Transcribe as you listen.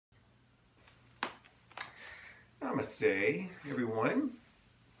Namaste, everyone.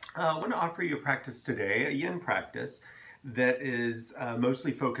 I want to offer you a practice today, a yin practice that is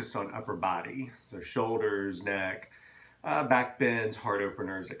mostly focused on upper body, so shoulders, neck, back bends, heart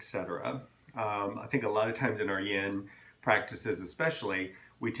openers, etc. I think a lot of times in our yin practices especially,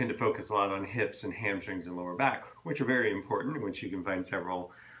 we tend to focus a lot on hips and hamstrings and lower back, which are very important, which you can find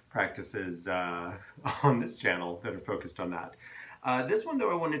several practices on this channel that are focused on that. This one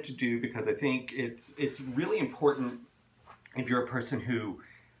though I wanted to do because I think it's really important if you're a person who,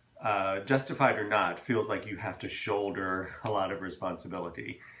 justified or not, feels like you have to shoulder a lot of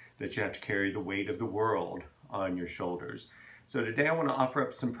responsibility, that you have to carry the weight of the world on your shoulders. So today I want to offer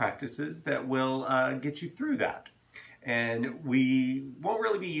up some practices that will get you through that. And we won't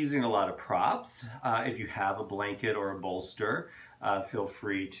really be using a lot of props. If you have a blanket or a bolster, feel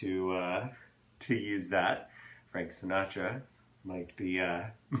free to use that. Frank Sinatra might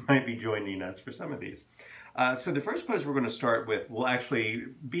be joining us for some of these. So the first pose we're going to start with will actually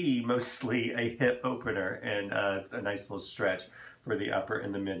be mostly a hip opener and a nice little stretch for the upper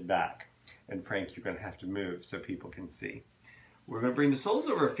and the mid back. And Frank, you're going to have to move so people can see. We're going to bring the soles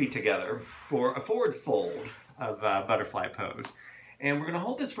of our feet together for a forward fold of butterfly pose. And we're going to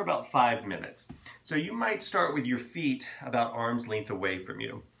hold this for about 5 minutes. So you might start with your feet about arm's length away from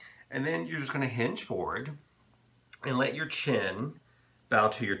you. And then you're just going to hinge forward and let your chin bow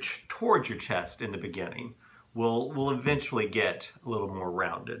to towards your chest in the beginning. We'll eventually get a little more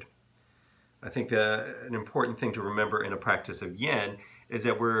rounded. I think an important thing to remember in a practice of yin is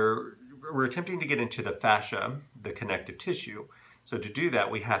that we're attempting to get into the fascia, the connective tissue. So to do that,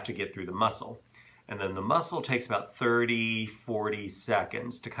 we have to get through the muscle. And then the muscle takes about 30, 40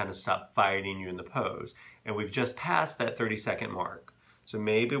 seconds to kind of stop fighting you in the pose. And we've just passed that 30-second mark. So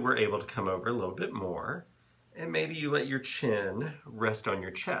maybe we're able to come over a little bit more. And maybe you let your chin rest on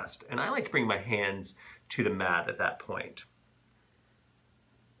your chest. And I like to bring my hands to the mat at that point.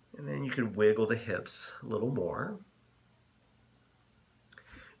 And then you can wiggle the hips a little more.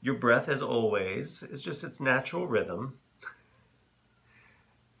 Your breath, as always, is just its natural rhythm.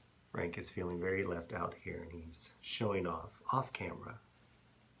 Frank is feeling very left out here, and he's showing off camera.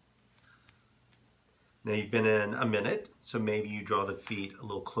 Now you've been in a minute, so maybe you draw the feet a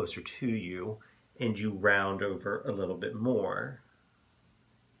little closer to you and you round over a little bit more.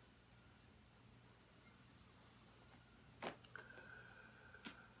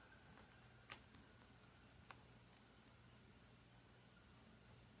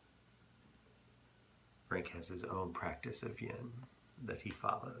 Frank has his own practice of yin that he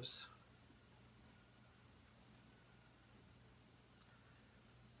follows.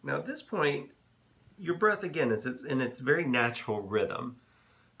 Now at this point, your breath again is in its very natural rhythm.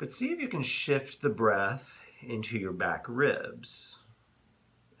 But see if you can shift the breath into your back ribs,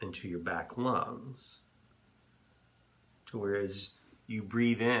 into your back lungs, to where as you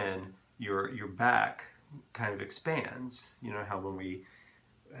breathe in, your back kind of expands. You know how when we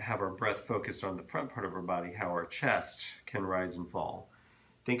have our breath focused on the front part of our body, how our chest can rise and fall.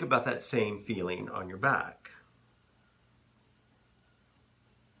 Think about that same feeling on your back.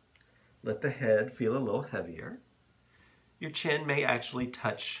 Let the head feel a little heavier. Your chin may actually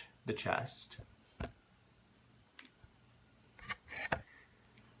touch the chest.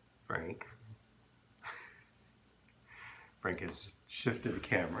 Frank has shifted the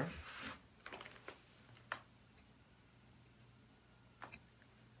camera.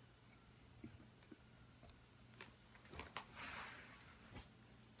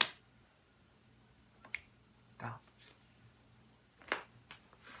 Stop.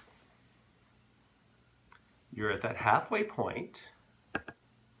 You're at that halfway point.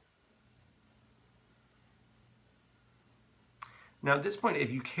 Now at this point, if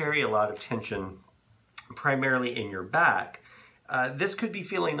you carry a lot of tension primarily in your back, this could be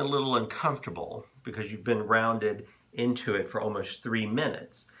feeling a little uncomfortable because you've been rounded into it for almost 3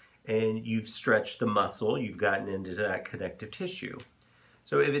 minutes and you've stretched the muscle, you've gotten into that connective tissue.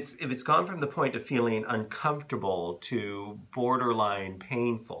 So if it's gone from the point of feeling uncomfortable to borderline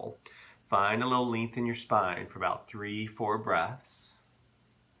painful, find a little length in your spine for about 3-4 breaths,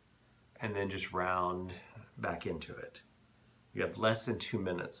 and then just round back into it. You have less than 2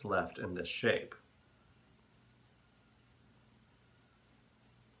 minutes left in this shape.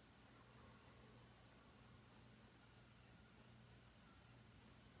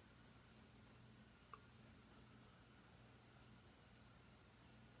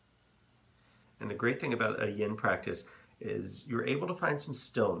 And the great thing about a yin practice is you're able to find some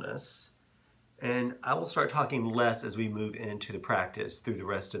stillness. And I will start talking less as we move into the practice through the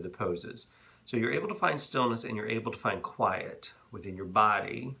rest of the poses. So you're able to find stillness and you're able to find quiet within your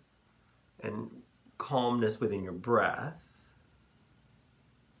body and calmness within your breath.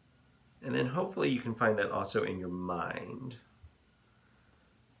 And then hopefully you can find that also in your mind.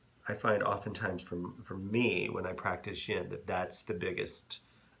 I find oftentimes for me, when I practice yin, that's the biggest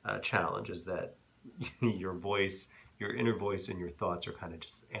challenge, is that your voice, your inner voice and your thoughts are kind of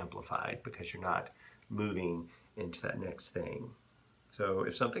just amplified because you're not moving into that next thing. So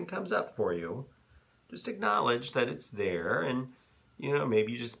if something comes up for you, just acknowledge that it's there, and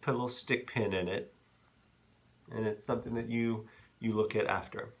maybe you just put a little stick pin in it, and it's something that you look at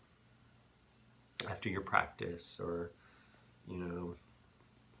after your practice, or you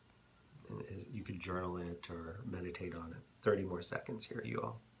could journal it or meditate on it. 30 more seconds here, you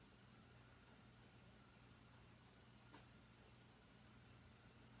all.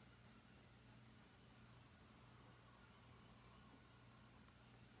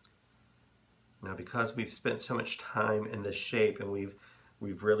 Now, because we've spent so much time in this shape, and we've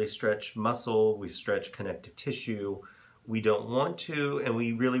really stretched muscle, we've stretched connective tissue, we don't want to, and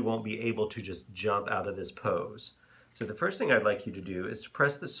we really won't be able to just jump out of this pose. So the first thing I'd like you to do is to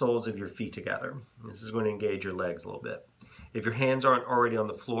press the soles of your feet together. This is going to engage your legs a little bit. If your hands aren't already on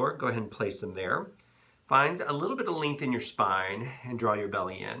the floor, go ahead and place them there. Find a little bit of length in your spine and draw your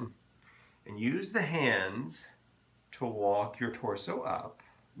belly in. And use the hands to walk your torso up.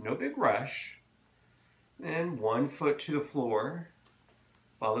 No big rush. Then one foot to the floor,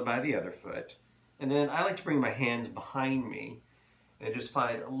 followed by the other foot. And then I like to bring my hands behind me and just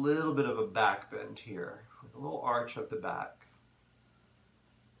find a little bit of a back bend here, with a little arch of the back.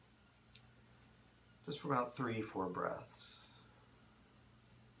 Just for about 3-4 breaths.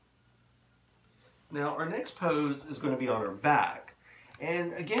 Now our next pose is going to be on our back.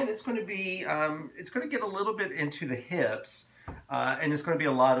 And again, it's going to be, it's going to get a little bit into the hips, and it's going to be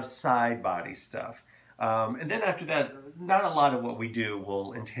a lot of side body stuff. And then after that, not a lot of what we do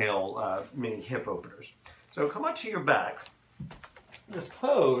will entail many hip openers. So come onto your back. This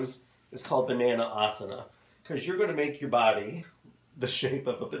pose is called Banana Asana, because you're going to make your body the shape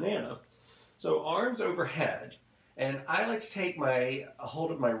of a banana. So arms overhead, and I like to take a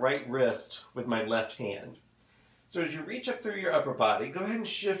hold of my right wrist with my left hand. So as you reach up through your upper body, go ahead and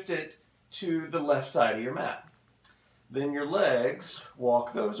shift it to the left side of your mat. Then your legs,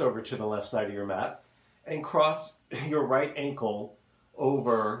 walk those over to the left side of your mat, and cross your right ankle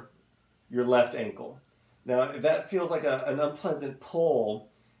over your left ankle. Now, if that feels like an unpleasant pull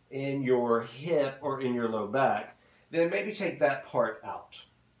in your hip or in your low back, then maybe take that part out.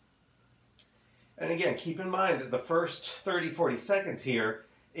 And again, keep in mind that the first 30-40 seconds here,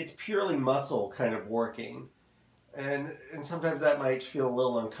 it's purely muscle kind of working. And sometimes that might feel a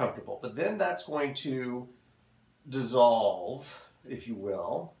little uncomfortable, but then that's going to dissolve, if you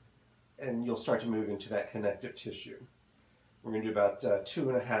will, and you'll start to move into that connective tissue. We're going to do about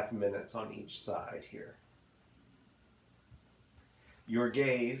 2.5 minutes on each side here. Your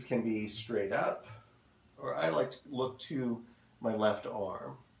gaze can be straight up, or I like to look to my left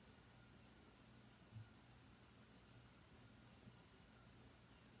arm.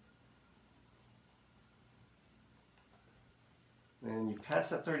 And you've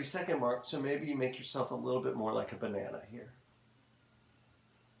passed that 30-second mark, so maybe you make yourself a little bit more like a banana here.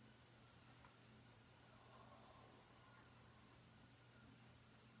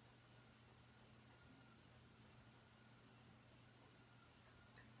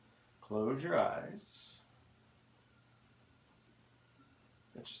 Close your eyes.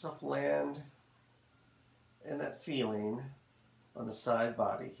 Let yourself land in that feeling on the side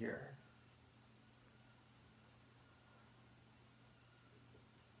body here.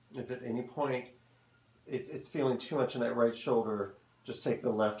 If at any point it's feeling too much in that right shoulder, just take the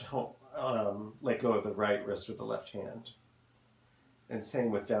left, let go of the right wrist with the left hand. And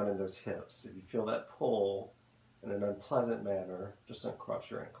same with down in those hips. If you feel that pull in an unpleasant manner, just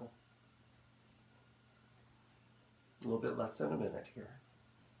uncross your ankle. A little bit less than a minute here.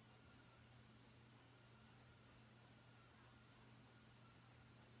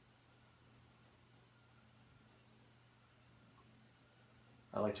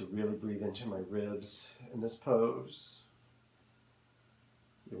 I like to really breathe into my ribs in this pose.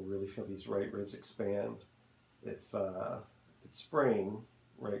 You'll really feel these right ribs expand. If it's spring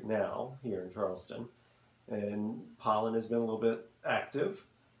right now here in Charleston, and pollen has been a little bit active,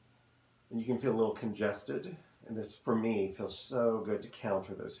 and you can feel a little congested. And this, for me, feels so good to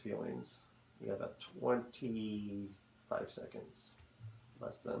counter those feelings. We got about 25 seconds,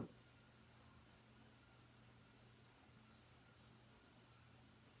 less than.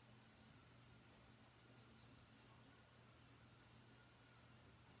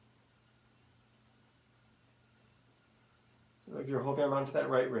 So if you're holding on to that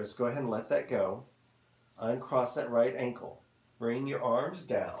right wrist, go ahead and let that go. Uncross that right ankle. Bring your arms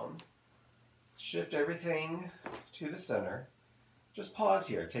down. Shift everything to the center. Just pause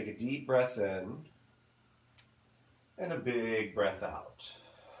here. Take a deep breath in and a big breath out.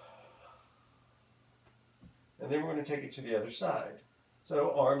 And then we're going to take it to the other side.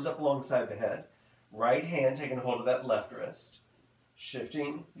 So arms up alongside the head. Right hand taking hold of that left wrist.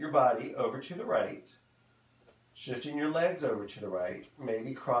 Shifting your body over to the right. Shifting your legs over to the right.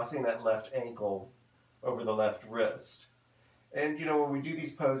 Maybe crossing that left ankle over the left wrist. And you know, when we do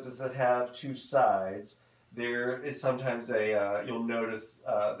these poses that have two sides, there is sometimes you'll notice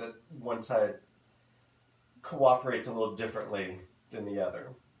that one side cooperates a little differently than the other.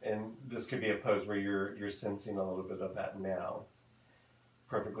 And this could be a pose where you're sensing a little bit of that now.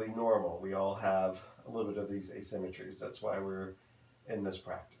 Perfectly normal. We all have a little bit of these asymmetries. That's why we're in this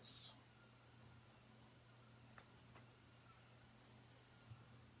practice.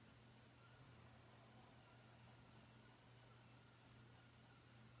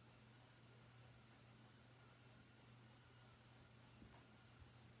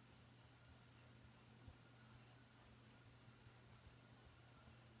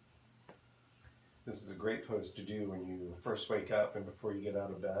 This is a great pose to do when you first wake up and before you get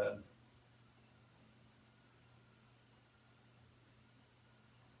out of bed.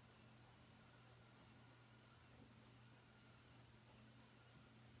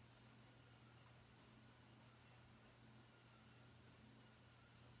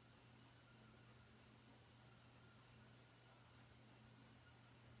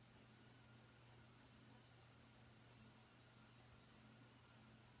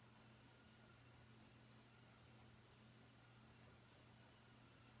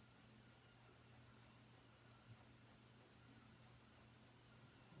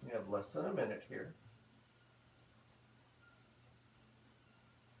 We have less than a minute here.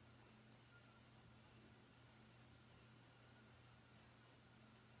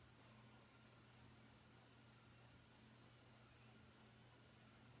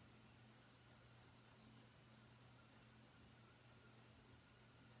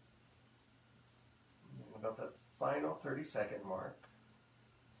 About that final 30-second mark.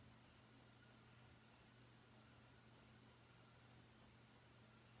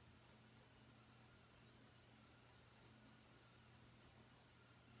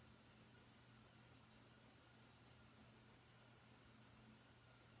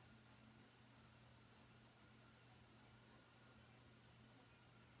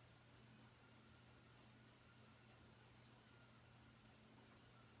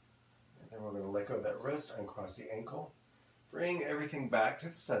 Then we're going to let go of that wrist, uncross the ankle. Bring everything back to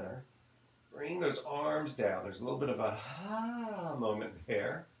the center. Bring those arms down. There's a little bit of a moment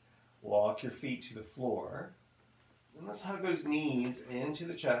there. Walk your feet to the floor. And let's hug those knees into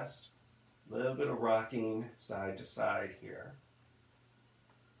the chest. A little bit of rocking side to side here.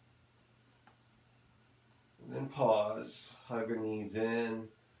 And then pause. Hug the knees in.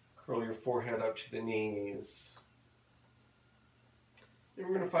 Curl your forehead up to the knees. Then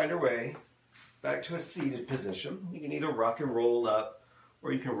we're going to find our way back to a seated position. You can either rock and roll up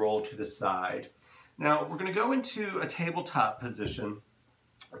or you can roll to the side. Now we're going to go into a tabletop position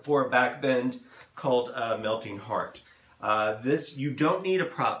for a back bend called Melting Heart. This you don't need a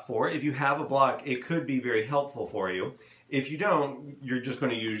prop for. If you have a block, it could be very helpful for you. If you don't, you're just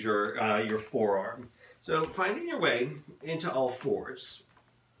going to use your forearm. So finding your way into all fours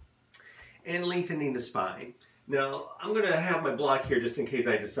and lengthening the spine. Now, I'm going to have my block here just in case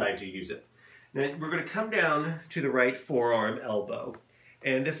I decide to use it. Now, we're going to come down to the right forearm elbow.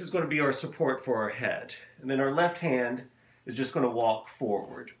 And this is going to be our support for our head. And then our left hand is just going to walk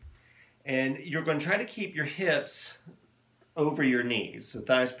forward. And you're going to try to keep your hips over your knees, so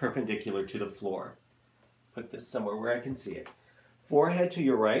thighs perpendicular to the floor. Put this somewhere where I can see it. Forehead to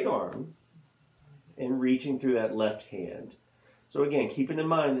your right arm and reaching through that left hand. So again, keeping in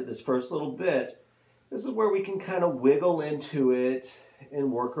mind that this first little bit, this is where we can kind of wiggle into it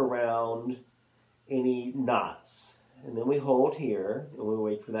and work around any knots. And then we hold here and we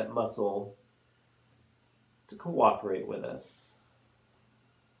wait for that muscle to cooperate with us.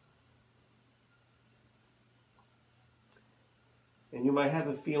 And you might have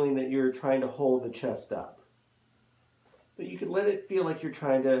a feeling that you're trying to hold the chest up. But you can let it feel like you're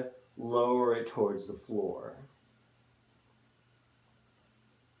trying to lower it towards the floor.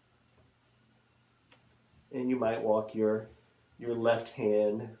 And you might walk your left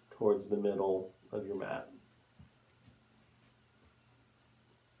hand towards the middle of your mat.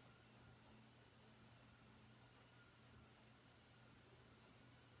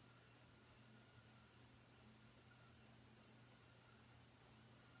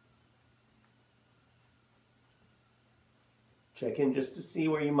 Check in just to see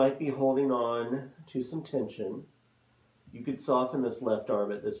where you might be holding on to some tension. You could soften this left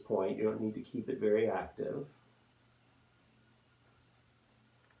arm at this point. You don't need to keep it very active.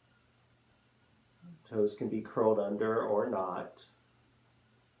 Toes can be curled under or not.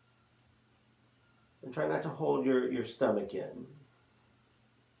 And try not to hold your stomach in.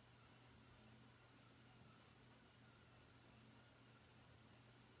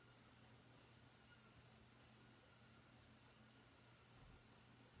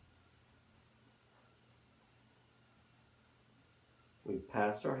 We've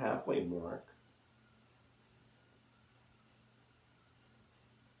passed our halfway mark.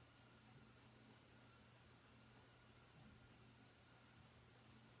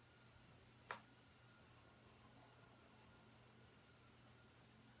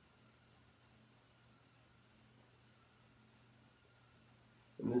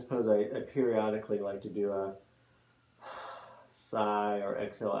 In this pose, I periodically like to do a sigh or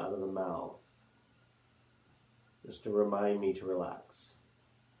exhale out of the mouth, just to remind me to relax.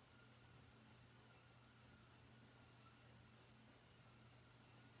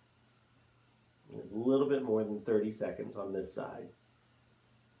 A little bit more than 30 seconds on this side.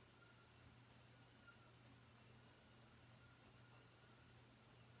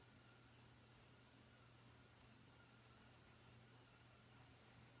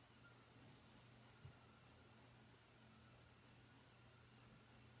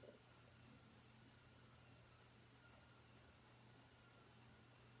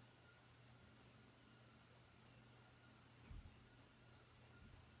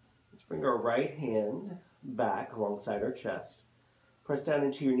 Bring our right hand back alongside our chest. Press down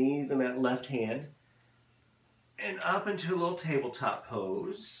into your knees and that left hand. And up into a little tabletop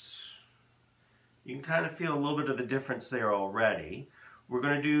pose. You can kind of feel a little bit of the difference there already. We're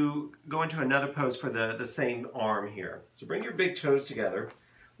going to go into another pose for the same arm here. So bring your big toes together.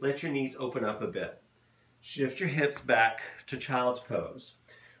 Let your knees open up a bit. Shift your hips back to child's pose.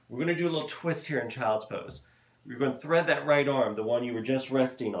 We're going to do a little twist here in child's pose. You're going to thread that right arm, the one you were just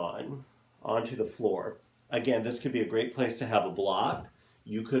resting on, onto the floor. Again, this could be a great place to have a block.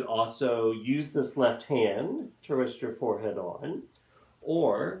 You could also use this left hand to rest your forehead on,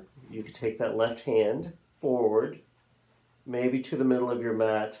 or you could take that left hand forward, maybe to the middle of your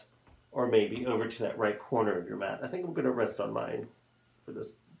mat, or maybe over to that right corner of your mat. I think I'm going to rest on mine for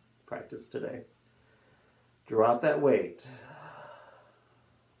this practice today. Drop that weight.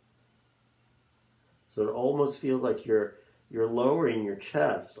 So it almost feels like you're lowering your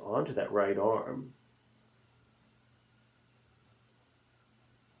chest onto that right arm.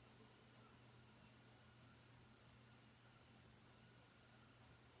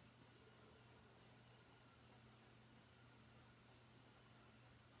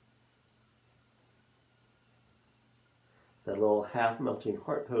 That little half melting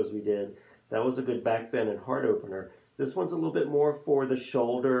heart pose we did, that was a good back bend and heart opener. This one's a little bit more for the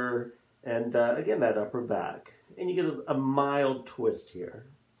shoulder and again, that upper back. And you get a mild twist here.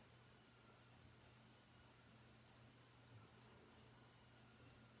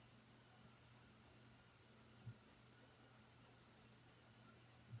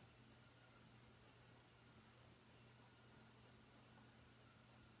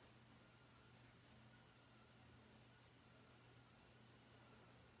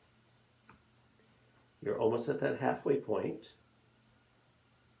 You're almost at that halfway point.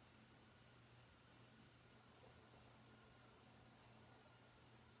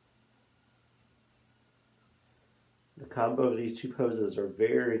 The combo of these two poses are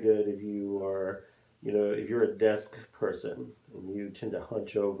very good if you are, if you're a desk person and you tend to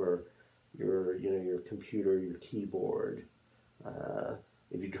hunch over your computer, your keyboard.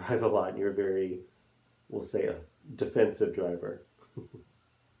 If you drive a lot and you're very, we'll say, a defensive driver.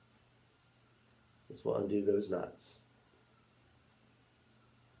 This will undo those knots.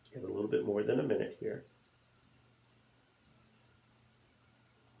 Give it a little bit more than a minute here.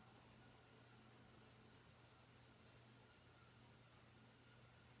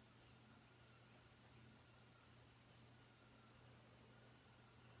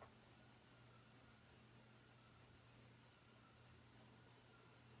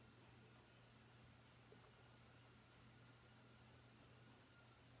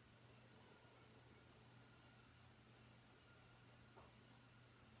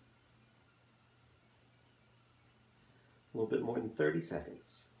 A little bit more than 30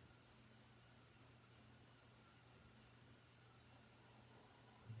 seconds.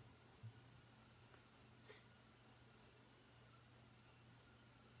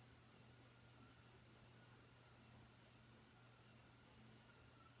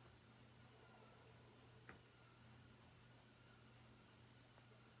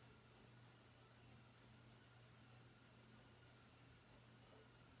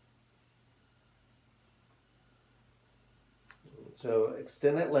 So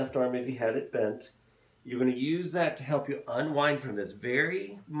extend that left arm if you had it bent. You're going to use that to help you unwind from this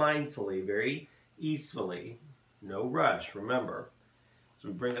very mindfully, very easefully. No rush, remember. So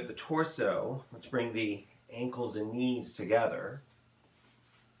we bring up the torso. Let's bring the ankles and knees together.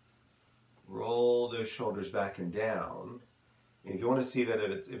 Roll those shoulders back and down. And if you want to see that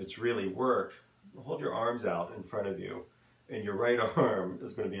if it's really worked, hold your arms out in front of you. And your right arm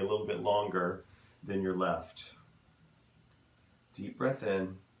is going to be a little bit longer than your left. Deep breath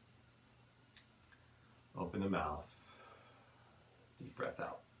in. Open the mouth. Deep breath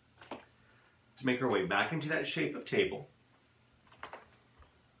out. Let's make our way back into that shape of table.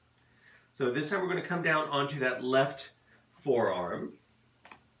 So this time we're going to come down onto that left forearm.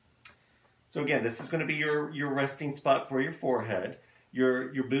 So again, this is going to be your resting spot for your forehead.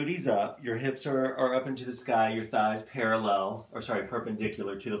 Your booty's up, your hips are up into the sky, your thighs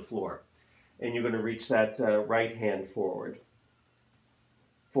perpendicular to the floor. And you're going to reach that right hand forward.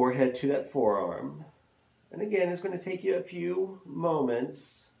 Forehead to that forearm. And again, it's going to take you a few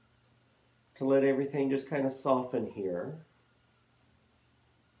moments to let everything just kind of soften here.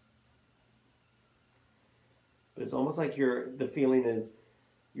 But it's almost like the feeling is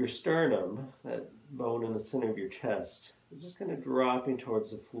your sternum, that bone in the center of your chest, is just kind of dropping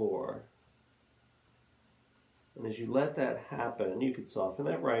towards the floor. And as you let that happen, you could soften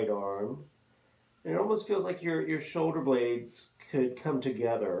that right arm. And it almost feels like your shoulder blades could come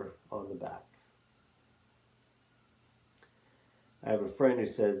together on the back. I have a friend who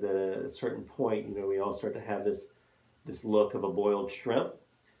says that at a certain point, we all start to have this look of a boiled shrimp.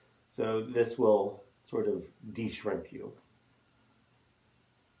 So this will sort of de-shrimp you,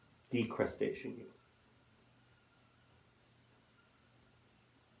 decrustation you.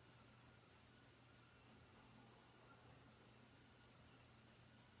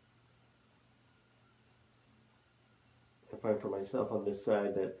 I find for myself on this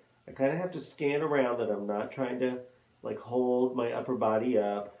side that I kind of have to scan around, that I'm not trying to like hold my upper body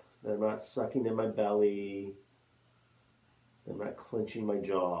up, that I'm not sucking in my belly, that I'm not clenching my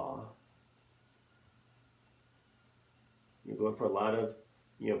jaw. You're going for a lot of,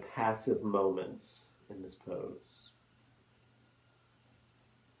 passive moments in this pose.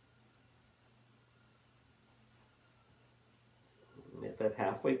 And at that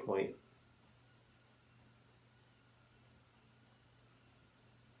halfway point,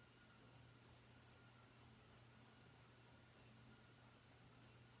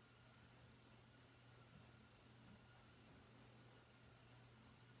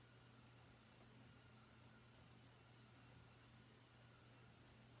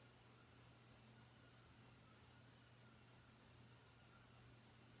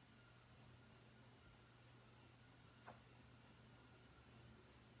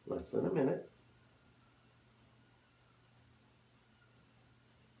 less than a minute.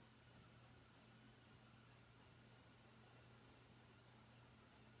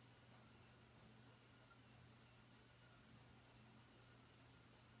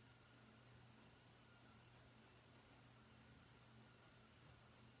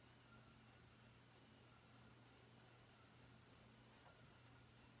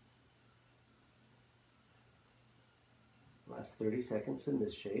 Last 30 seconds in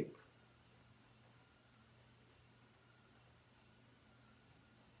this shape.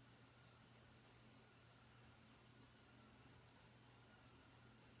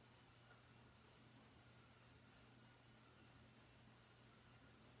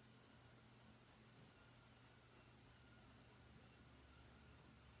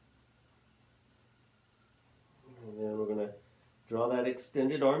 And then we're going to draw that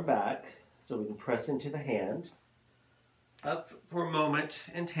extended arm back so we can press into the hand. Up for a moment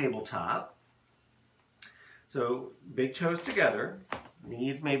in tabletop. So big toes together,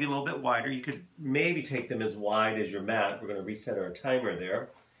 knees maybe a little bit wider. You could maybe take them as wide as your mat. We're going to reset our timer there.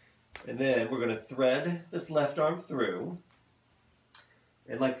 And then we're going to thread this left arm through.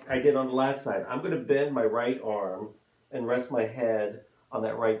 And like I did on the last side, I'm going to bend my right arm and rest my head on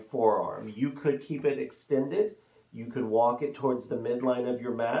that right forearm. You could keep it extended. You could walk it towards the midline of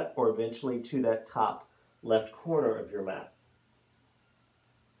your mat or eventually to that top left corner of your mat.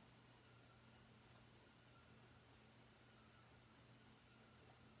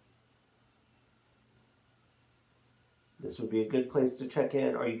 This would be a good place to check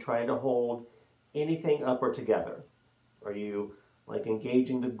in. Are you trying to hold anything up or together? Are you like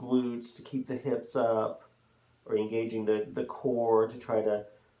engaging the glutes to keep the hips up? Or engaging the core to try to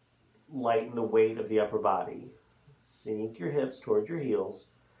lighten the weight of the upper body? Sink your hips toward your heels.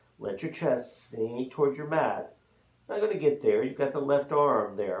 Let your chest sink toward your mat. It's not going to get there. You've got the left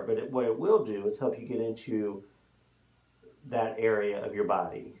arm there, but what it will do is help you get into that area of your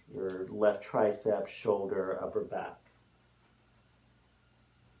body, your left tricep, shoulder, upper back.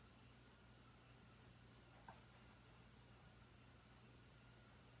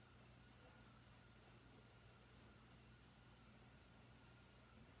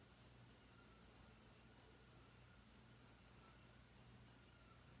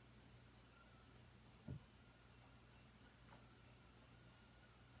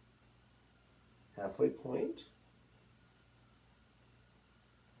 Halfway point.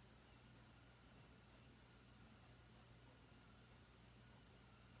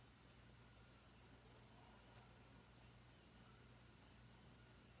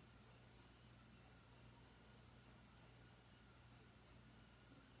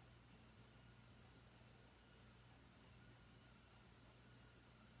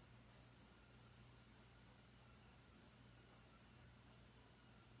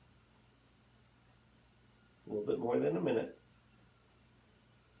 A little bit more than a minute.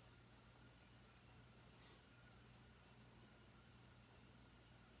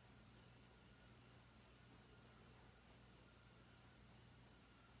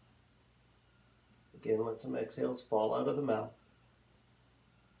 Again, let some exhales fall out of the mouth.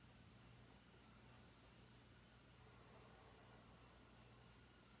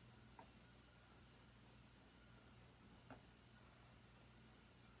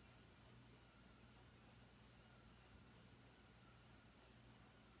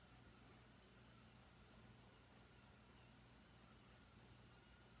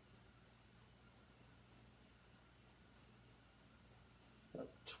 About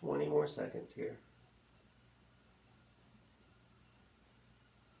 20 more seconds here.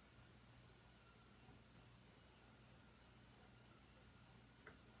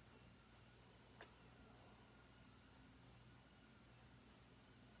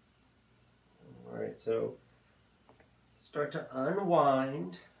 All right, so start to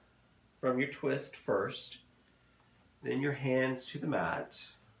unwind from your twist first, then your hands to the mat.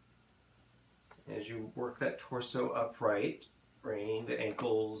 As you work that torso upright, bring the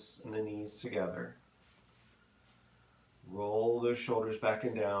ankles and the knees together. Roll those shoulders back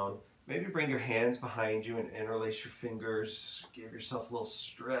and down. Maybe bring your hands behind you and interlace your fingers. Give yourself a little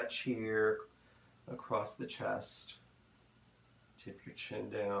stretch here across the chest. Tip your chin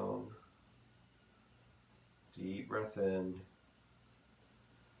down. Deep breath in.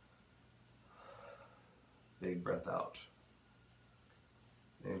 Big breath out.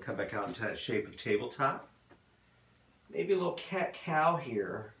 And come back out into that shape of tabletop. Maybe a little cat-cow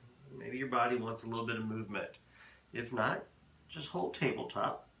here. Maybe your body wants a little bit of movement. If not, just hold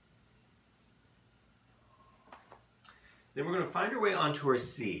tabletop. Then we're going to find our way onto our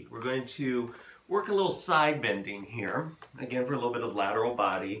seat. We're going to work a little side bending here, again for a little bit of lateral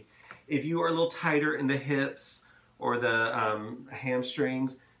body. If you are a little tighter in the hips or the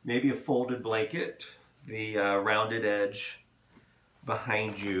hamstrings, maybe a folded blanket, the rounded edge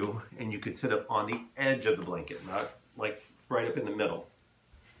behind you, and you could sit up on the edge of the blanket, not like right up in the middle.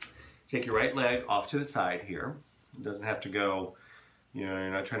 Take your right leg off to the side here. It doesn't have to go, you're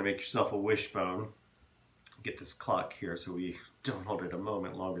not trying to make yourself a wishbone. Get this clock here so we don't hold it a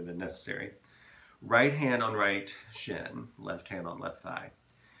moment longer than necessary. Right hand on right shin, left hand on left thigh.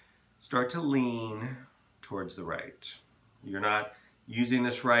 Start to lean towards the right. You're not using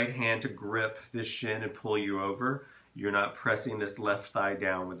this right hand to grip this shin and pull you over. You're not pressing this left thigh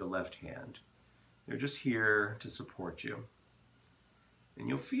down with the left hand. They're just here to support you. And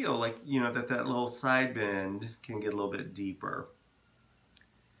you'll feel like, that little side bend can get a little bit deeper.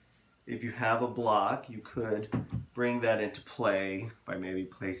 If you have a block, you could bring that into play by maybe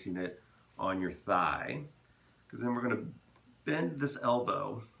placing it on your thigh. Because then we're going to bend this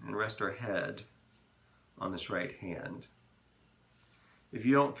elbow and rest our head on this right hand. If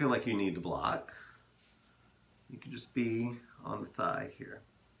you don't feel like you need the block, you can just be on the thigh here.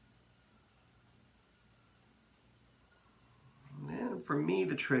 And for me,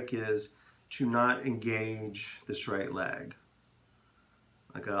 the trick is to not engage this right leg.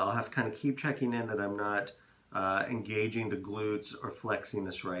 Like I'll have to kind of keep checking in that I'm not engaging the glutes or flexing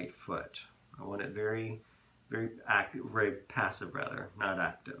this right foot. I want it very, very active, very passive rather, not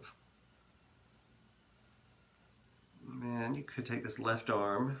active. And you could take this left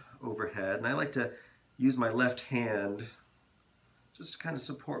arm overhead, and I like to use my left hand just to kind of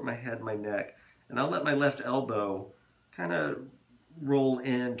support my head, my neck, and I'll let my left elbow kind of roll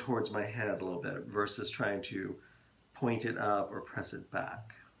in towards my head a little bit versus trying to point it up or press it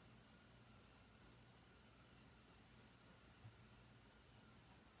back.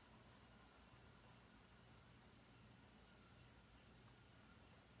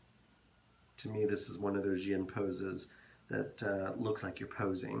 To me, this is one of those yin poses that looks like you're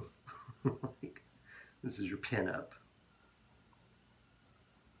posing. Like, this is your pin-up.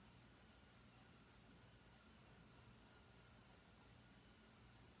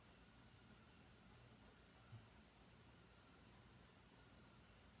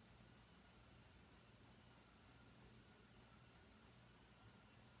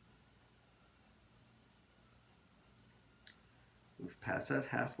 Move past that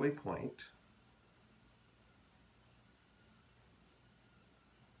halfway point.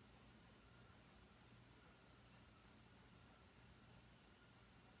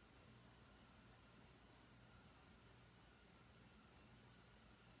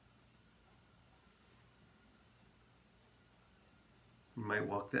 You might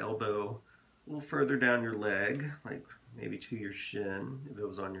walk the elbow a little further down your leg, like maybe to your shin if it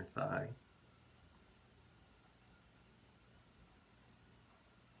was on your thigh.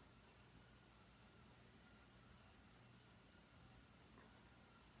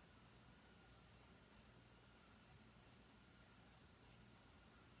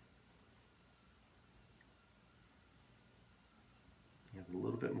 You have a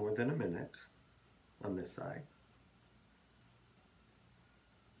little bit more than a minute on this side.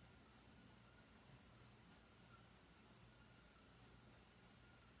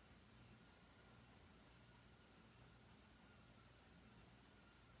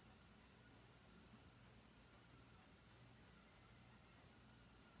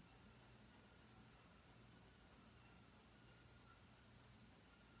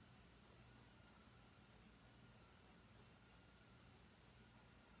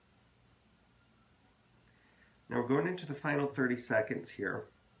 Now we're going into the final 30 seconds here.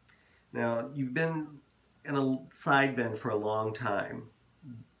 Now you've been in a side bend for a long time.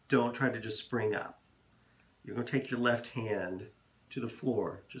 Don't try to just spring up. You're going to take your left hand to the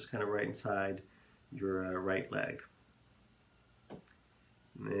floor, just kind of right inside your right leg. And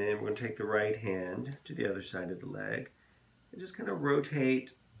then we're going to take the right hand to the other side of the leg and just kind of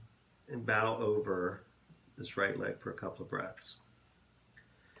rotate and bow over this right leg for a couple of breaths.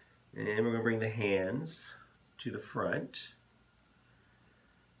 And we're going to bring the hands to the front.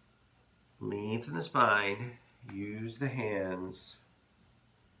 Lengthen the spine. Use the hands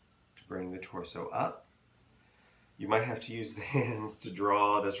to bring the torso up. You might have to use the hands to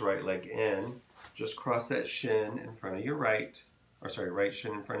draw this right leg in. Just cross that shin in front of your right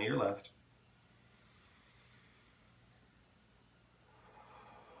shin in front of your left.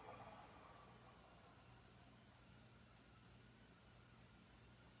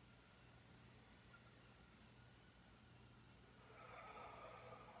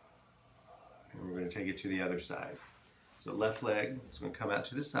 Take it to the other side. So left leg is going to come out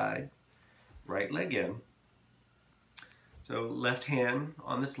to the side, right leg in. So left hand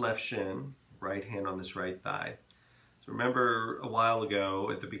on this left shin, right hand on this right thigh. So remember a while ago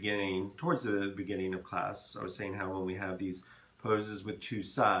at the beginning, towards the beginning of class, I was saying how when we have these poses with two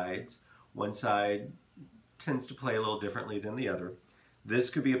sides, one side tends to play a little differently than the other. This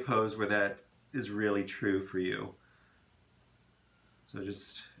could be a pose where that is really true for you. So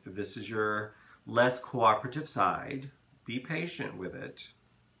just, if this is your less cooperative side, be patient with it.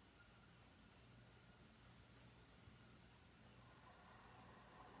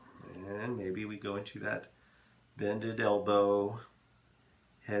 And maybe we go into that bended elbow,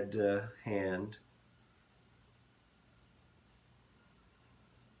 head to hand.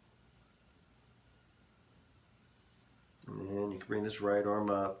 And then you can bring this right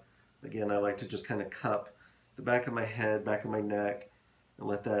arm up. Again, I like to just kind of cup the back of my head, back of my neck, and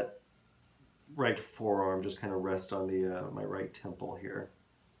let that right forearm just kind of rest on the my right temple here.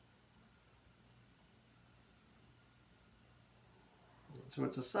 So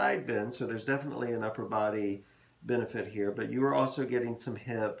it's a side bend, so there's definitely an upper body benefit here, but you are also getting some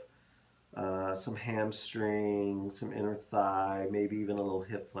hip, some hamstring, some inner thigh, maybe even a little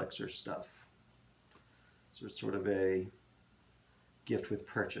hip flexor stuff. So it's sort of a gift with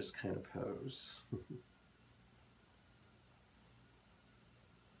purchase kind of pose.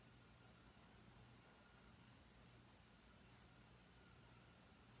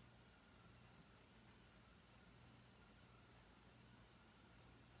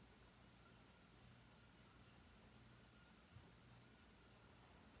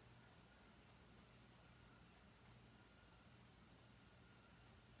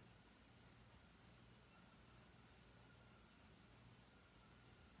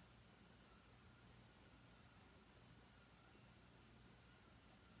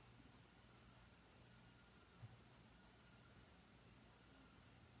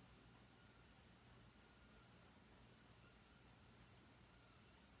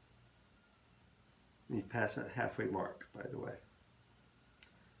 past that halfway mark, by the way.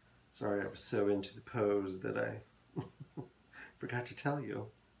 Sorry, I was so into the pose that I forgot to tell you.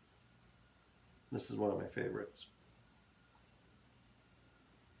 This is one of my favorites.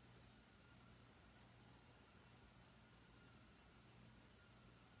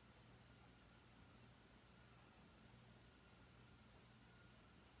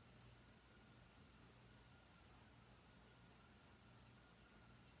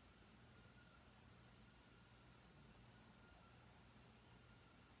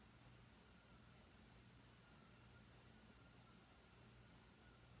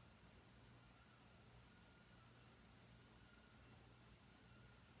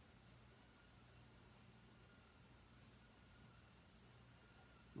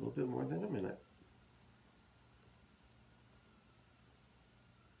 A little bit more than a minute.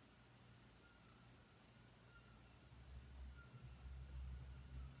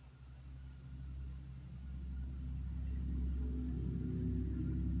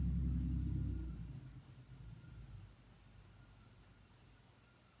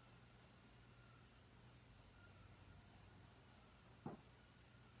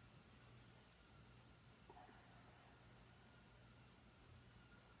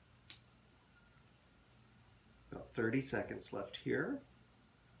 About 30 seconds left here.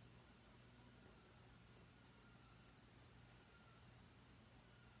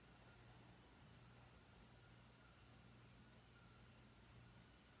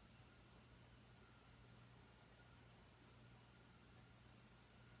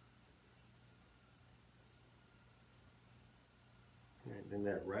 And then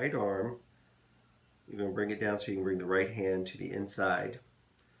that right arm, you're going to bring it down so you can bring the right hand to the inside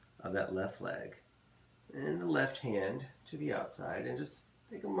of that left leg. And the left hand to the outside. And just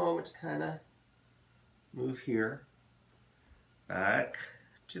take a moment to kind of move here, back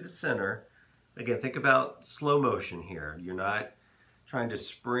to the center. Again, think about slow motion here. You're not trying to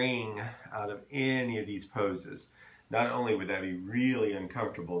spring out of any of these poses. Not only would that be really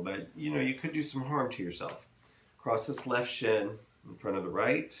uncomfortable, but you could do some harm to yourself. Cross this left shin in front of the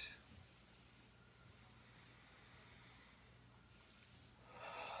right.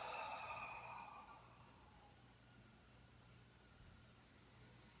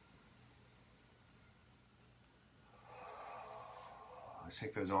 Let's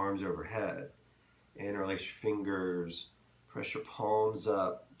take those arms overhead. Interlace your fingers, press your palms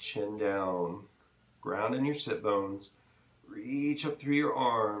up, chin down, ground in your sit bones, reach up through your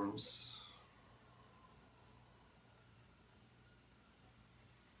arms.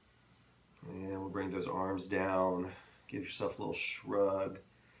 And we'll bring those arms down, give yourself a little shrug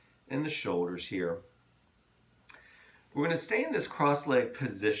in the shoulders here. We're going to stay in this cross-leg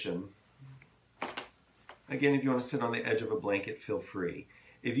position. Again, if you want to sit on the edge of a blanket, feel free.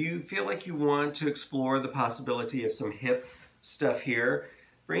 If you feel like you want to explore the possibility of some hip stuff here,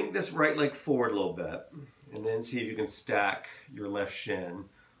 bring this right leg forward a little bit and then see if you can stack your left shin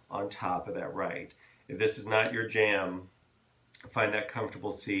on top of that right. If this is not your jam, find that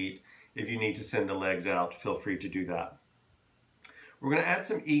comfortable seat. If you need to send the legs out, feel free to do that. We're going to add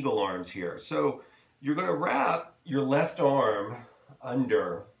some eagle arms here. So you're going to wrap your left arm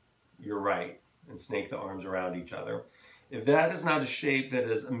under your right and snake the arms around each other. If that is not a shape that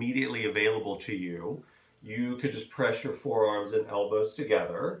is immediately available to you, you could just press your forearms and elbows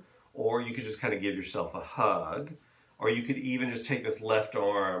together, or you could just kind of give yourself a hug, or you could even just take this left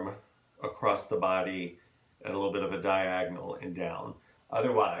arm across the body at a little bit of a diagonal and down.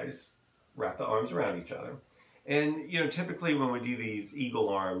 Otherwise, wrap the arms around each other. And typically when we do these eagle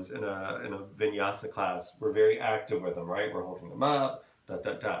arms in a vinyasa class, we're very active with them, right? We're holding them up, dot,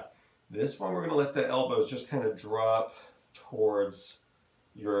 dot, dot. This one, we're going to let the elbows just kind of drop towards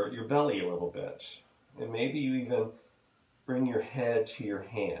your belly a little bit. And maybe you even bring your head to your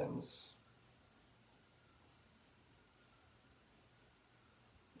hands.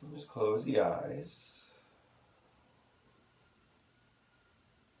 And just close the eyes.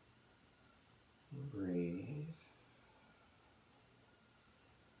 And breathe.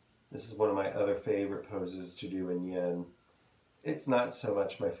 This is one of my other favorite poses to do in yin. It's not so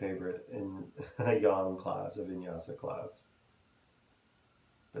much my favorite in a yang class, a vinyasa class,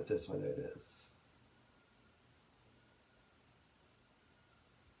 but this one it is.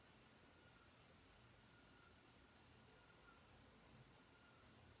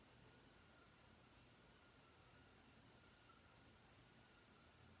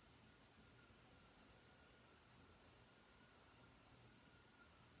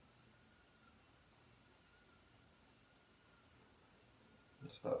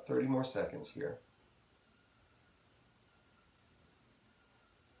 About 30 more seconds here.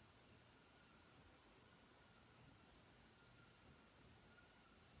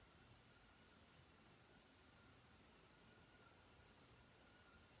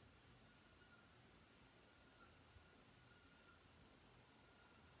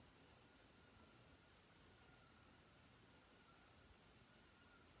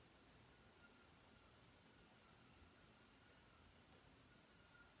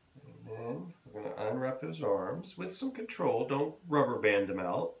 those arms with some control. Don't rubber band them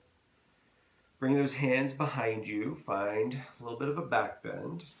out. Bring those hands behind you. Find a little bit of a back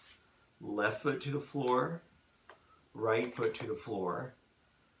bend. Left foot to the floor, right foot to the floor.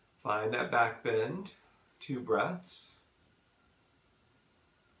 Find that back bend. 2 breaths.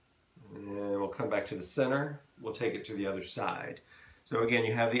 And we'll come back to the center. We'll take it to the other side. So again,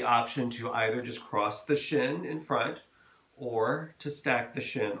 you have the option to either just cross the shin in front or to stack the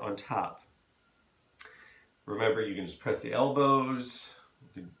shin on top. Remember, you can just press the elbows,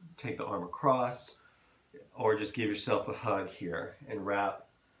 you can take the arm across, or just give yourself a hug here and wrap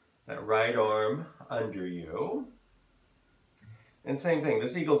that right arm under you. And same thing,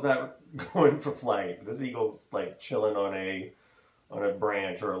 this eagle's not going for flight. This eagle's like chilling on a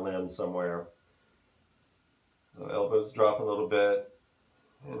branch or a limb somewhere. So elbows drop a little bit,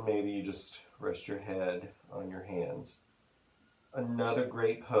 and maybe you just rest your head on your hands. Another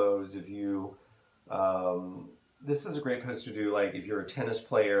great pose if you, this is a great pose to do like if you're a tennis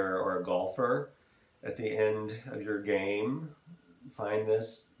player or a golfer at the end of your game. Find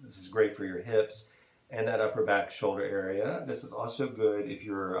this. This is great for your hips and that upper back shoulder area. This is also good if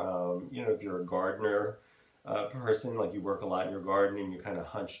you're, if you're a gardener person, like you work a lot in your garden and you're kind of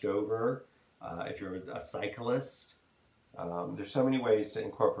hunched over. If you're a cyclist, there's so many ways to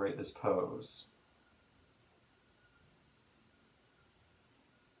incorporate this pose.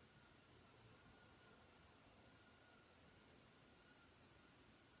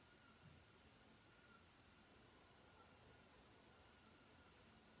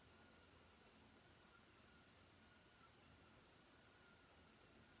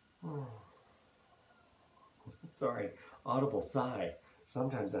 Sorry, audible sigh.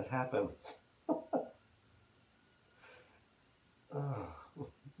 Sometimes that happens.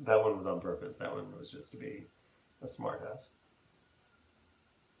 That one was on purpose. That one was just to be a smartass.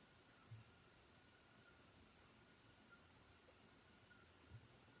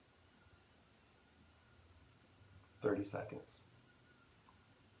 "30 seconds.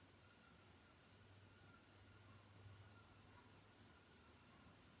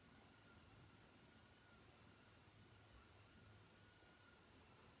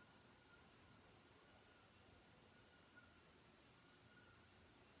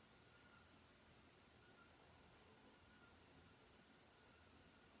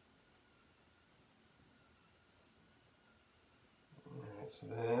 So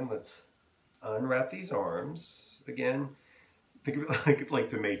then let's unwrap these arms. Again, think of it like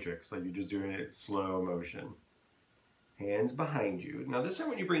the Matrix, like you're just doing it slow motion. Hands behind you. Now this time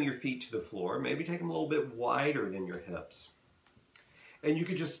when you bring your feet to the floor, maybe take them a little bit wider than your hips. And you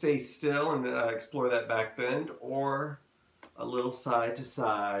could just stay still and explore that back bend, or a little side to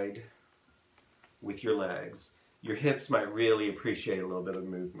side with your legs. Your hips might really appreciate a little bit of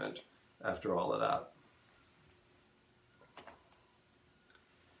movement after all of that.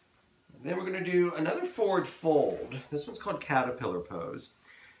 Then we're going to do another forward fold. This one's called caterpillar pose.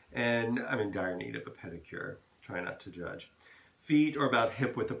 And I'm in dire need of a pedicure. Try not to judge. Feet are about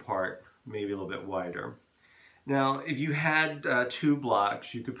hip width apart, maybe a little bit wider. Now, if you had 2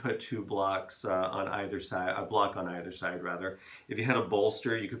 blocks, you could put 2 blocks on either side, a block on either side rather. If you had a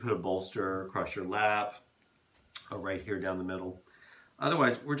bolster, you could put a bolster across your lap, or right here down the middle.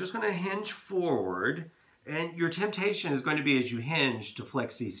 Otherwise, we're just going to hinge forward, and your temptation is going to be as you hinge to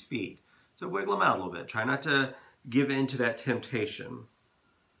flex these feet. So wiggle them out a little bit. Try not to give in to that temptation.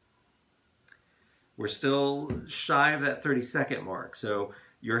 We're still shy of that 30-second mark. So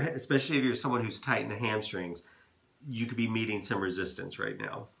especially if you're someone who's tight in the hamstrings, you could be meeting some resistance right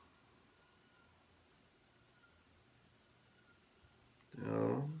now.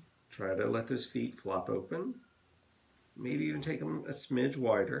 So try to let those feet flop open. Maybe even take them a smidge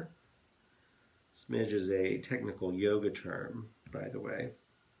wider. Smidge is a technical yoga term, by the way.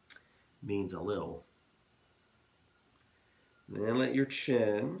 Means a little. And then let your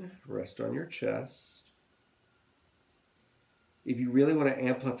chin rest on your chest. If you really want to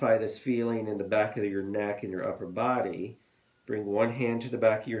amplify this feeling in the back of your neck and your upper body, bring one hand to the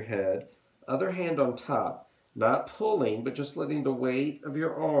back of your head, other hand on top, not pulling, but just letting the weight of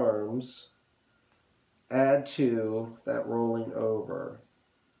your arms add to that rolling over.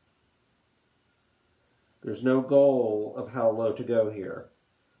 There's no goal of how low to go here.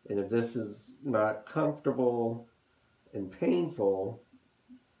 And if this is not comfortable and painful,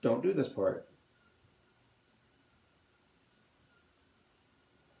 don't do this part.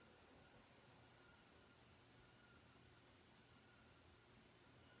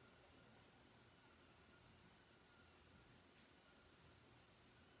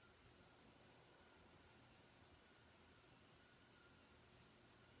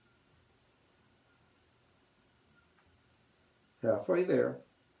 Halfway there.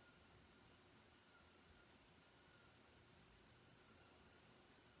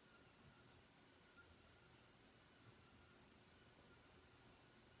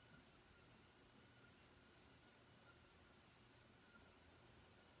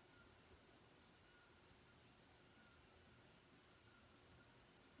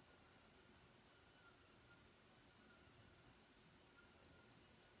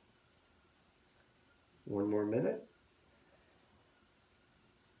 One more minute.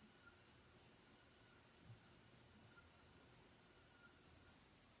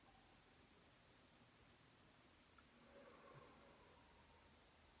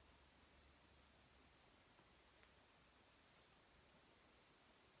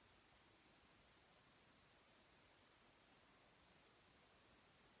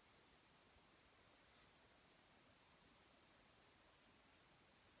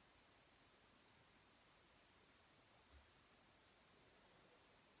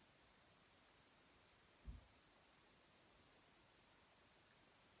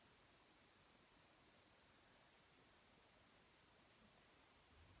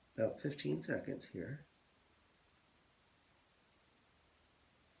 About 15 seconds here.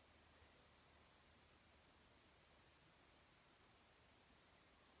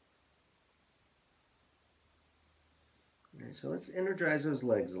 All right, so let's energize those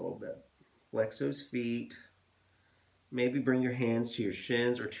legs a little bit. Flex those feet. Maybe bring your hands to your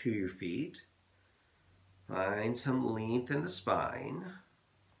shins or to your feet. Find some length in the spine.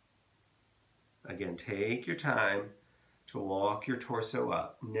 Again, take your time to walk your torso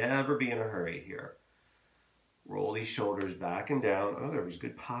up. Never be in a hurry here. Roll these shoulders back and down. Oh, there was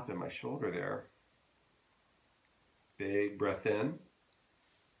good pop in my shoulder there. Big breath in,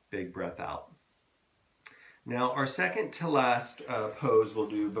 big breath out. Now, our second to last pose we'll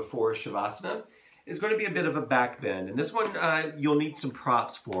do before Shavasana is going to be a bit of a back bend. And this one you'll need some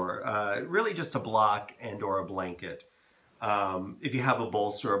props for, really just a block and or a blanket. If you have a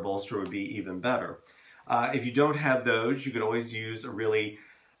bolster would be even better. If you don't have those, you could always use a really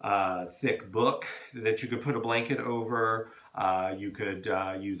thick book that you could put a blanket over. You could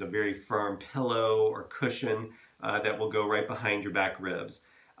use a very firm pillow or cushion that will go right behind your back ribs.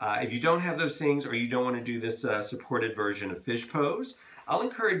 If you don't have those things or you don't want to do this supported version of fish pose, I'll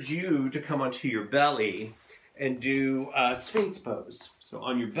encourage you to come onto your belly and do Sphinx pose. So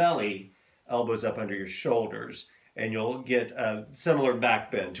on your belly, elbows up under your shoulders, and you'll get a similar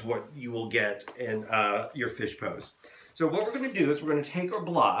back bend to what you will get in your fish pose. So what we're going to do is we're going to take our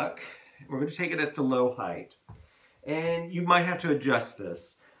block, we're going to take it at the low height, and you might have to adjust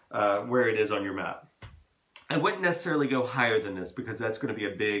this where it is on your mat. I wouldn't necessarily go higher than this because that's going to be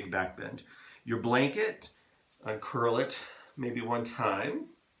a big back bend. Your blanket, uncurl it maybe one time,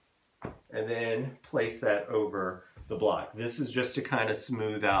 and then place that over the block. This is just to kind of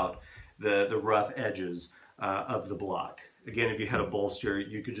smooth out the rough edges of the block. Again, if you had a bolster,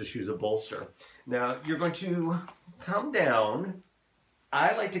 you could just use a bolster. Now, you're going to come down.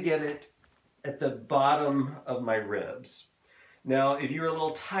 I like to get it at the bottom of my ribs. Now, if you're a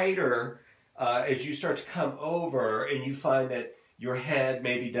little tighter, as you start to come over and you find that your head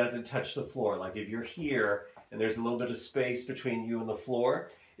maybe doesn't touch the floor, like if you're here and there's a little bit of space between you and the floor,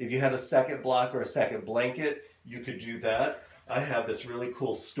 if you had a second block or a second blanket, you could do that. I have this really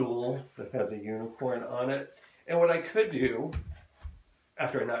cool stool that has a unicorn on it. And what I could do,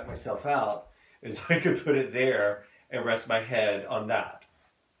 after I knock myself out, is I could put it there and rest my head on that.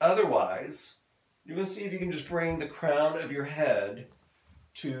 Otherwise, you're going to see if you can just bring the crown of your head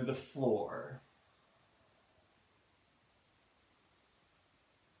to the floor.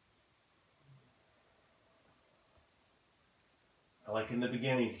 I like in the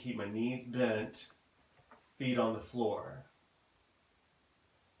beginning to keep my knees bent, feet on the floor.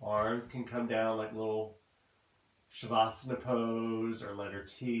 Arms can come down like little Shavasana pose or letter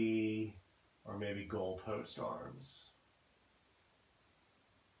T, or maybe goalpost arms.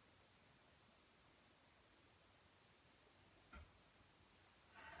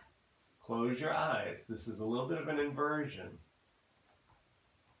 Close your eyes. This is a little bit of an inversion.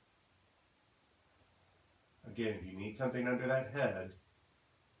 Again, if you need something under that head,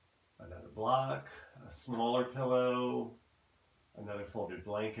 another block, a smaller pillow, another folded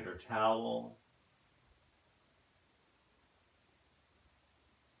blanket or towel.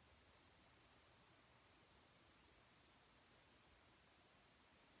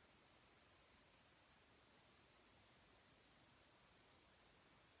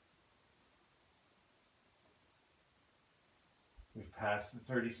 We've passed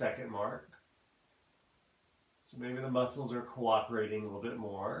the 30-second mark. So maybe the muscles are cooperating a little bit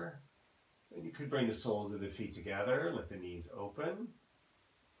more. And you could bring the soles of the feet together, let the knees open.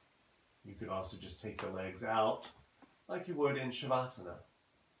 You could also just take the legs out like you would in Shavasana.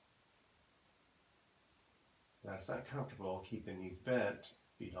 If that's not comfortable, keep the knees bent,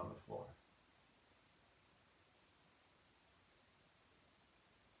 feet on the floor.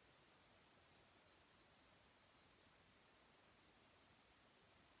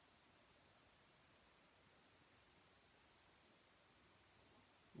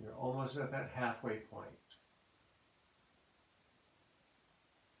 You're almost at that halfway point.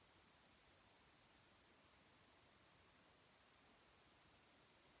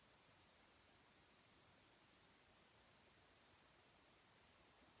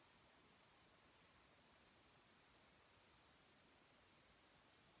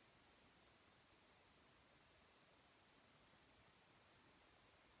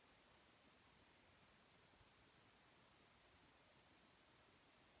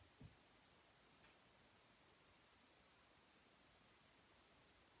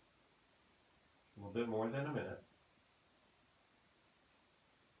 A little bit more than a minute.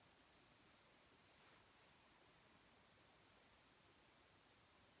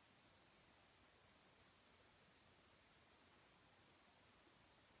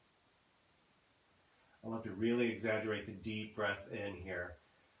 I love to really exaggerate the deep breath in here,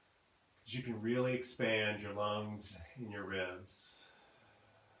 because you can really expand your lungs and your ribs.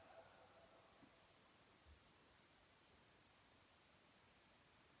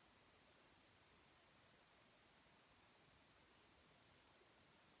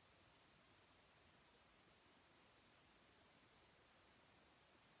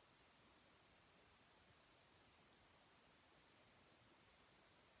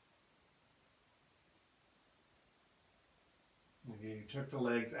 If you took the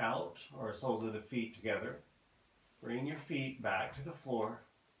legs out or soles of the feet together, bring your feet back to the floor.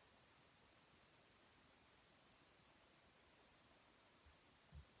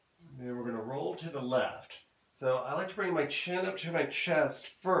 And then we're going to roll to the left. So I like to bring my chin up to my chest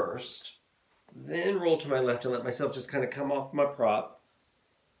first, then roll to my left and let myself just kind of come off my prop.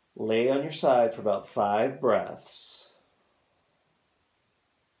 Lay on your side for about 5 breaths.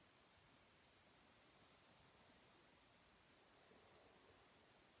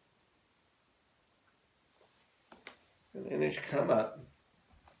 And then as you come up,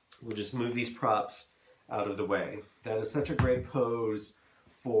 we'll just move these props out of the way. That is such a great pose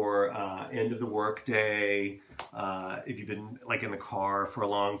for end of the work day. If you've been like in the car for a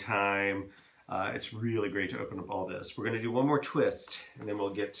long time, it's really great to open up all this. We're going to do one more twist, and then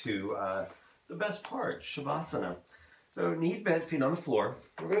we'll get to the best part, Shavasana. So knees bent, feet on the floor.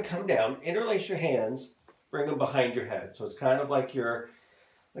 We're going to come down, interlace your hands, bring them behind your head. So it's kind of like you're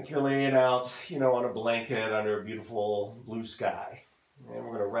laying out, you know, on a blanket under a beautiful blue sky. And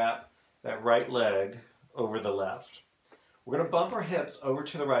we're going to wrap that right leg over the left. We're going to bump our hips over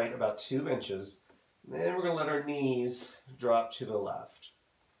to the right about 2 inches. Then we're going to let our knees drop to the left.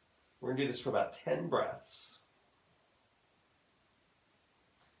 We're going to do this for about 10 breaths.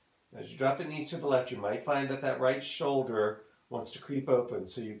 As you drop the knees to the left, you might find that that right shoulder wants to creep open.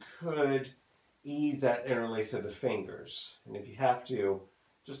 So you could ease that interlace of the fingers. And if you have to,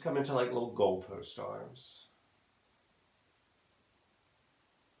 just come into like little goalpost arms.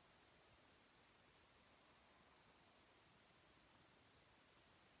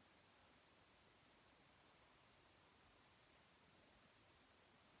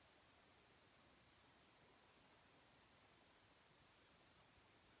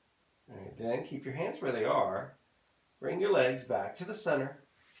 All right, then keep your hands where they are. Bring your legs back to the center.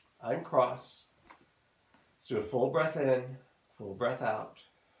 Uncross. Let's do a full breath in, full breath out.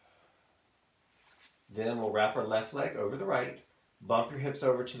 Then we'll wrap our left leg over the right. Bump your hips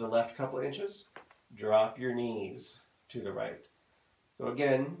over to the left a couple inches. Drop your knees to the right. So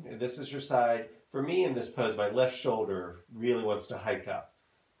again, if this is your side, for me in this pose, my left shoulder really wants to hike up.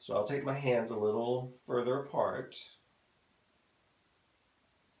 So I'll take my hands a little further apart.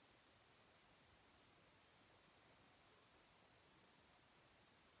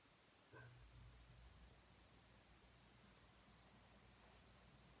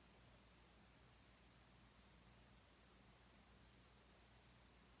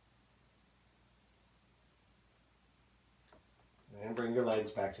 And bring your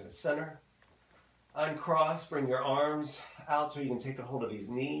legs back to the center. Uncross, bring your arms out so you can take a hold of these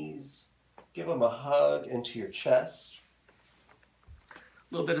knees. Give them a hug into your chest. A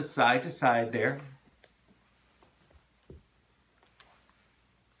little bit of side to side there.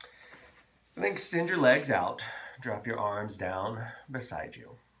 And then extend your legs out. Drop your arms down beside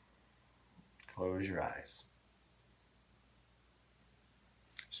you. Close your eyes.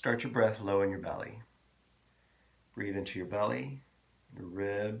 Start your breath low in your belly. Breathe into your belly, your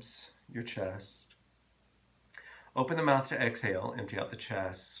ribs, your chest. Open the mouth to exhale, empty out the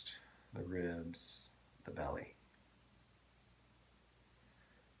chest, the ribs, the belly.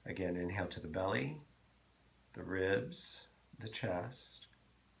 Again, inhale to the belly, the ribs, the chest.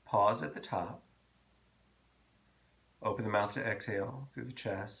 Pause at the top. Open the mouth to exhale through the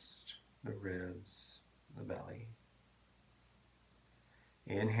chest, the ribs, the belly.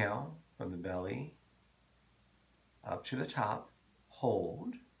 Inhale from the belly up to the top.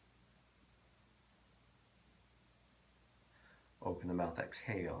 Hold. Open the mouth,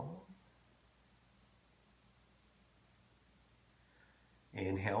 exhale.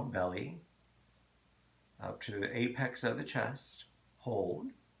 Inhale, belly up to the apex of the chest. Hold.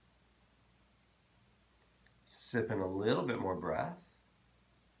 Sip in a little bit more breath.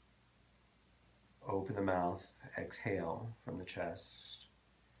 Open the mouth, exhale from the chest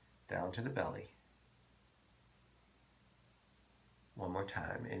down to the belly. One more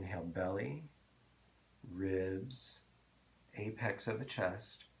time. Inhale, belly, ribs, apex of the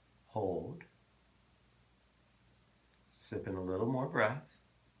chest. Hold. Sip in a little more breath.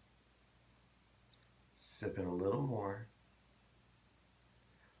 Sip in a little more.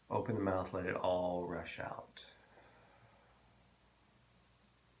 Open the mouth, let it all rush out.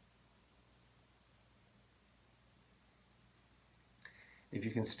 If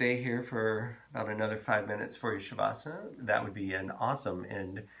you can stay here for about another 5 minutes for your Shavasana, that would be an awesome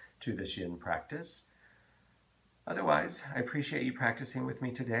end to this yin practice. Otherwise, I appreciate you practicing with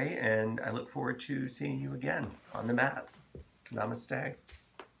me today, and I look forward to seeing you again on the mat. Namaste.